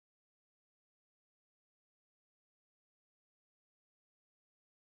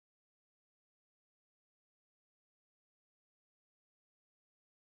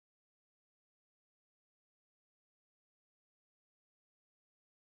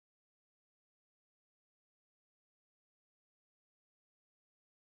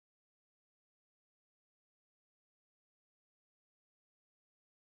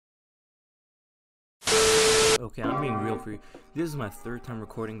Okay, I'm being real for you. This is my third time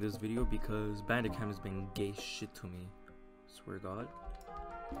recording this video because Bandicam has been gay shit to me. Swear to God.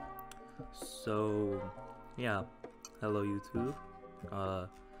 So, yeah. Hello, YouTube.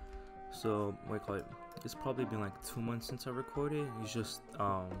 So, what do you call it? It's probably been like 2 months since I recorded. It's just,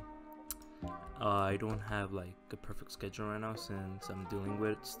 I don't have like a perfect schedule right now since I'm dealing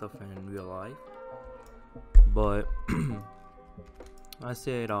with stuff in real life. But, I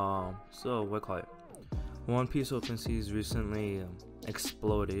said, so, what do you call it? One Piece OpenSea's recently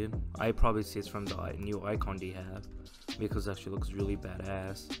exploded. I probably see it's from the new icon they have because it actually looks really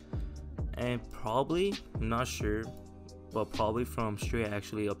badass. And probably, I'm not sure, but probably from Stray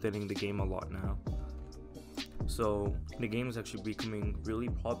actually updating the game a lot now. So the game is actually becoming really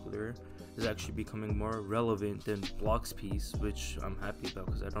popular. It's actually becoming more relevant than Blox Piece, which I'm happy about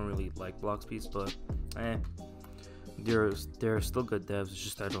because I don't really like Blox Piece, but they're still good devs. It's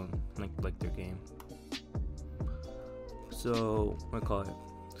just I don't like their game. So, what do you call it?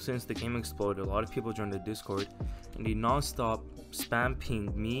 Since the game exploded, a lot of people joined the Discord and they non-stop spam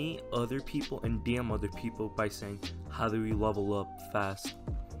ping me, other people, and DM other people by saying, how do we level up fast?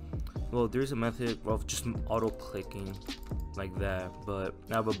 Well, there's a method of just auto-clicking like that, but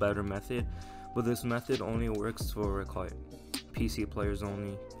I have a better method. But this method only works for, what do you call it, PC players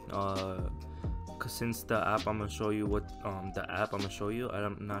only. Cause since the app I'm gonna show you I'm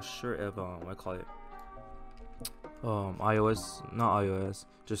not sure if what do you call it, not iOS,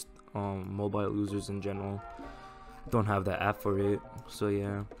 just mobile users in general don't have the app for it. So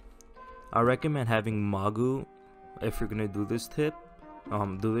yeah, I recommend having Magu if you're gonna do this trick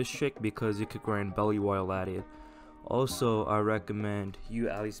because you could grind belly while at it. Also, I recommend you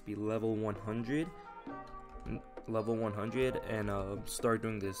at least be level 100 and start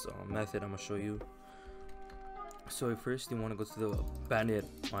doing this method I'm gonna show you. So first you want to go to the Bandit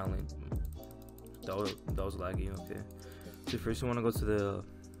Island. That was laggy. Okay, so first you want to go to the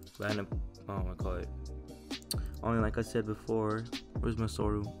random, I call it, only like I said before, where's my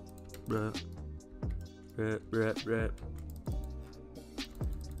Soru? Bruh.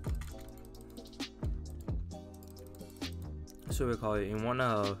 So we call it, you want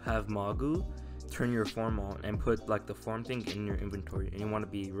to have Magu turn your form on and put like the form thing in your inventory, and you want to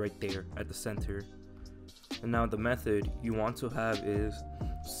be right there at the center. And now the method you want to have is,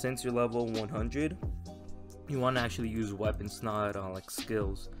 since you're level 100, you want to actually use weapons, not like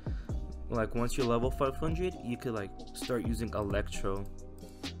skills. Like once you're level 500, you could like start using Electro,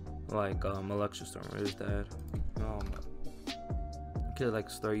 like Electrostorm. Where is that? You could like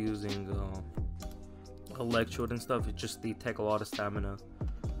start using Electrode and stuff. It just they take a lot of stamina.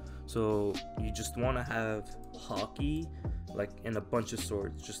 So you just want to have hockey, like, and a bunch of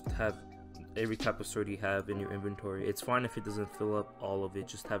swords. Just have every type of sword you have in your inventory. It's fine if it doesn't fill up all of it,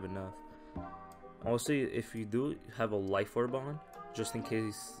 just have enough. Also, if you do have a life orb on, just in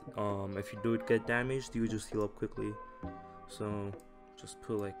case if you do get damaged, you just heal up quickly. So just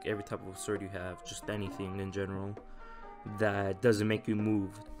put like every type of sword you have, just anything in general that doesn't make you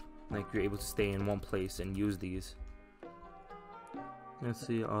move, like you're able to stay in one place and use these. Let's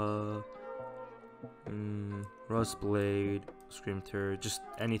see, Rust Blade, Scream Terror, just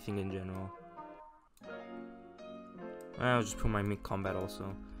anything in general. I'll just put my mid combat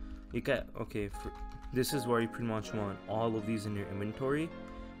also. You get, okay, this is where you pretty much want all of these in your inventory.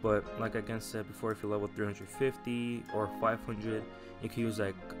 But like I again said before, if you're level 350 or 500, you can use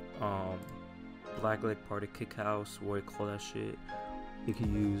like Black Leg Party Kick House, what you call that shit. You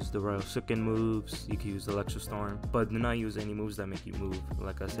can use the Royal Sukken moves, you can use the Electrostorm, but do not use any moves that make you move,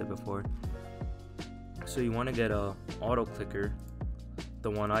 like I said before. So you want to get a auto clicker. The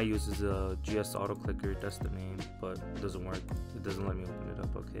one I use is a GS auto clicker, that's the name, but it doesn't work. It doesn't let me open it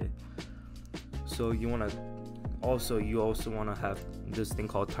up. Okay, so you want to also want to have this thing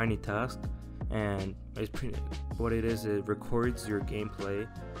called Tiny Task, and it's what it is, it records your gameplay,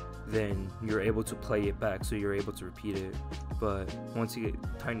 then you're able to play it back, so you're able to repeat it. But once you get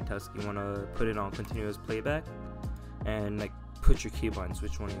Tiny Task, you want to put it on continuous playback and like put your keybinds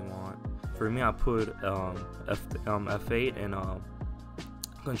which one you want. For me, I put F8 and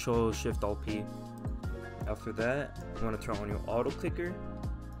Control Shift Alt P. After that, you want to turn on your auto clicker,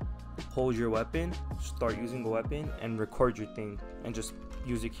 hold your weapon, start using the weapon, and record your thing, and just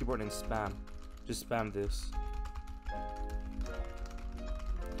use your keyboard and spam. Just spam this.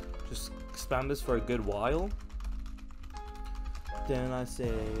 Just spam this for a good while. Then I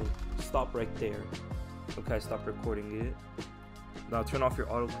say stop right there. Okay, stop recording it. Now turn off your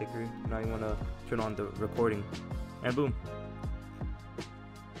auto clicker. Now you want to turn on the recording, and boom,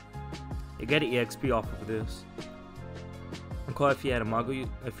 you get an EXP off of this. And call if you had a Mago,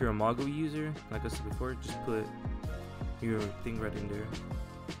 if you're a Mago user, like I said before, just put your thing right in there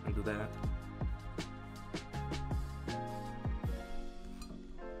and do that.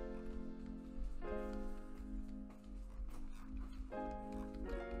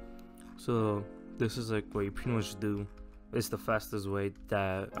 So this is like what you pretty much do. It's the fastest way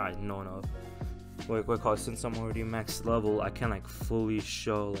that I know of. Like, since I'm already max level, I can like fully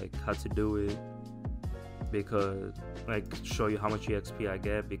show like how to do it, because like show you how much EXP I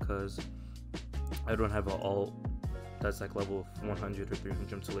get, because I don't have an alt that's like level 100 or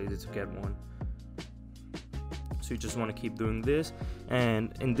 300. I'm too lazy to get one. So you just want to keep doing this,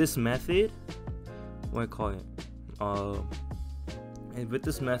 and in this method, and with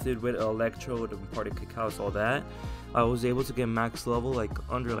this method, with electrode and party cacaos, all that, I was able to get max level like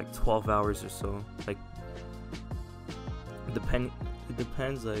under like 12 hours or so. Like it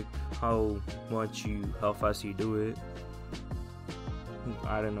depends like how fast you do it.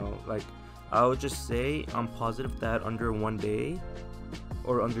 I don't know, like I would just say I'm positive that under 1 day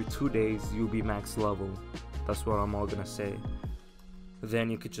or under 2 days you'll be max level. That's what I'm all gonna say. Then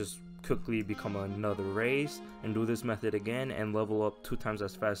you could just quickly become another race and do this method again and level up 2 times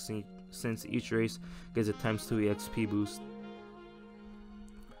as fast, since each race gets a ×2 EXP boost.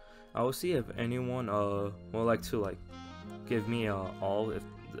 I will see if anyone would like to like give me a all if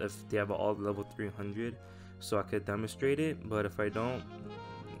they have a all level 300, so I could demonstrate it. But if I don't,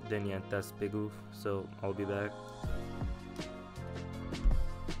 then yeah, that's big oof. So I'll be back.